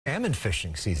Salmon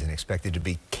fishing season expected to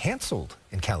be canceled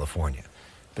in California.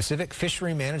 Pacific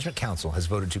Fishery Management Council has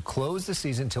voted to close the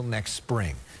season till next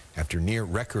spring after near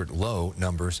record low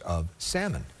numbers of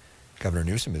salmon. Governor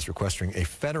Newsom is requesting a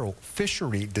federal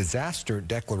fishery disaster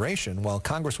declaration, while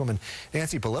Congresswoman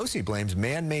Nancy Pelosi blames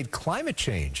man-made climate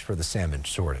change for the salmon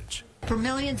shortage. For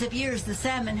millions of years, the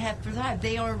salmon have survived.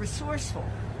 They are resourceful,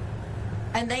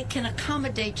 and they can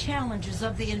accommodate challenges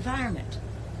of the environment.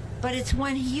 But it's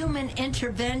when human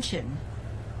intervention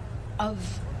of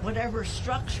whatever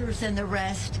structures and the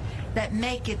rest that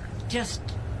make it just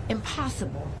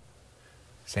impossible.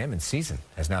 Salmon season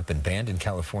has not been banned in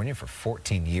California for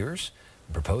 14 years.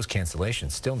 The proposed cancellation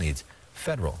still needs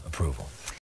federal approval.